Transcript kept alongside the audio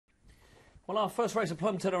Well, our first race at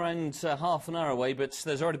Plumpton around half an hour away, but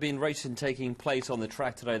there's already been racing taking place on the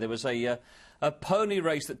track today. There was a pony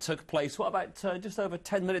race that took place, what, about just over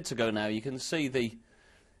 10 minutes ago now. You can see the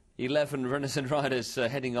 11 runners and riders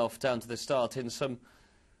heading off down to the start in some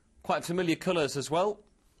quite familiar colours as well.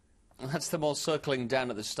 And that's them all circling down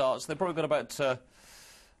at the start. So they've probably got about,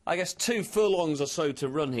 I guess, 2 furlongs or so to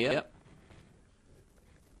run here. Yep.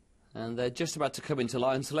 And they're just about to come into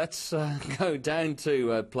line, so let's go down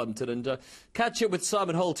to Plumpton and catch up with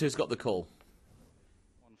Simon Holt, who's got the call.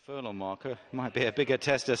 Furlong marker might be a bigger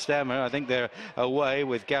test of stamina. I think they're away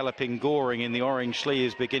with Galloping Goring in the orange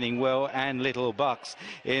sleeves beginning well, and Little Bucks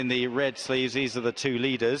in the red sleeves. These are the 2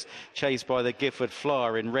 leaders, chased by the Gifford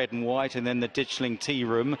Flyer in red and white, and then the Ditchling Tea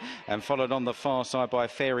Room, and followed on the far side by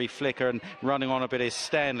Fairy Flicker, and running on a bit is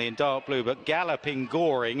Stanley in dark blue. But Galloping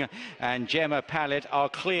Goring and Gemma Pallet are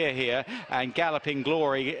clear here, and Galloping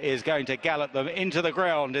Glory is going to gallop them into the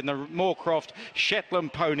ground in the Moorcroft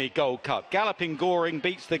Shetland Pony Gold Cup. Galloping Goring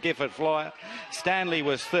beats the Gifford Flyer. Stanley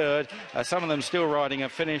was third. Some of them still riding a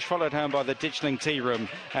finish, followed home by the Ditchling Tea Room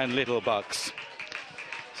and Little Bucks.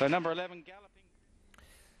 So number 11, Galloping.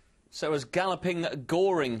 So it was Galloping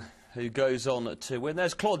Goring who goes on to win.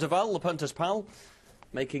 There's Claude Duval, the punter's pal,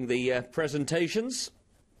 making the presentations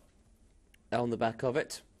on the back of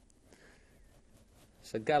it.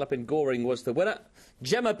 So Galloping Goring was the winner.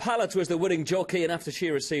 Gemma Pallet was the winning jockey, and after she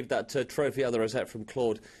received that trophy of the rosette from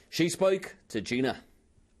Claude, she spoke to Gina.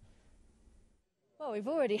 Well, we've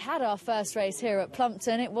already had our first race here at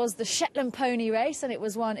Plumpton. It was the Shetland pony race, and it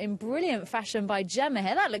was won in brilliant fashion by Gemma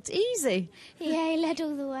here. That looked easy. Yeah, he led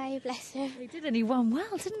all the way, bless him. He did, and he won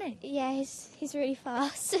well, didn't he? Yeah, he's really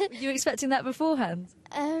fast. Were you expecting that beforehand?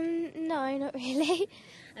 No, not really.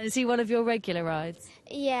 And is he one of your regular rides?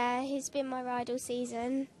 Yeah, he's been my ride all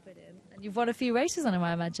season. Brilliant. And you've won a few races on him,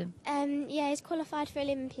 I imagine? Yeah, he's qualified for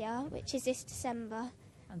Olympia, which is this December.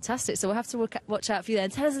 Fantastic. So we'll have to watch out for you then.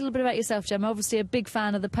 Tell us a little bit about yourself, Gemma. Obviously a big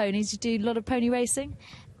fan of the ponies. You do a lot of pony racing?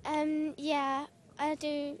 Yeah, I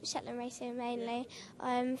do Shetland racing mainly.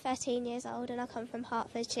 I'm 13 years old and I come from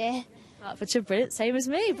Hertfordshire. Hertfordshire, brilliant. Same as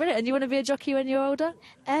me. Brilliant. And you want to be a jockey when you're older?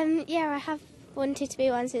 Yeah, I have wanted to be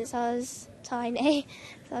one since I was tiny.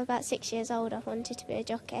 So about 6 years old, I've wanted to be a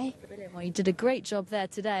jockey. Brilliant. Well, you did a great job there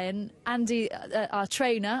today. And Andy, our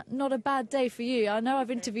trainer, not a bad day for you. I know I've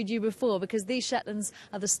interviewed you before because these Shetlands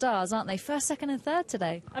are the stars, aren't they? First, second and third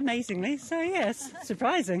today. Amazingly, so yes,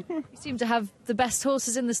 surprising. You seem to have the best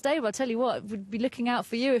horses in the stable. I tell you what, would be looking out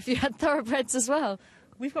for you if you had thoroughbreds as well.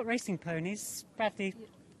 We've got racing ponies. Bradley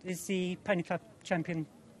is the Pony Club champion,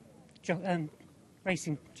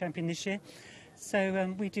 racing champion this year.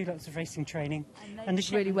 So we do lots of racing training. And they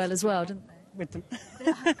did really well as well, didn't they? With them.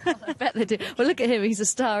 I bet they do. Well, look at him. He's a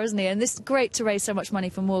star, isn't he? And this is great to raise so much money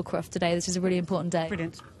for Moorcroft today. This is a really important day.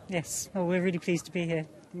 Brilliant. Yes. Well, we're really pleased to be here.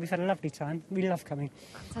 We've had a lovely time. We love coming.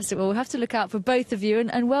 Fantastic. Well, we'll have to look out for both of you.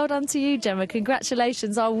 And well done to you, Gemma.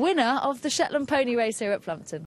 Congratulations. Our winner of the Shetland pony race here at Plumpton.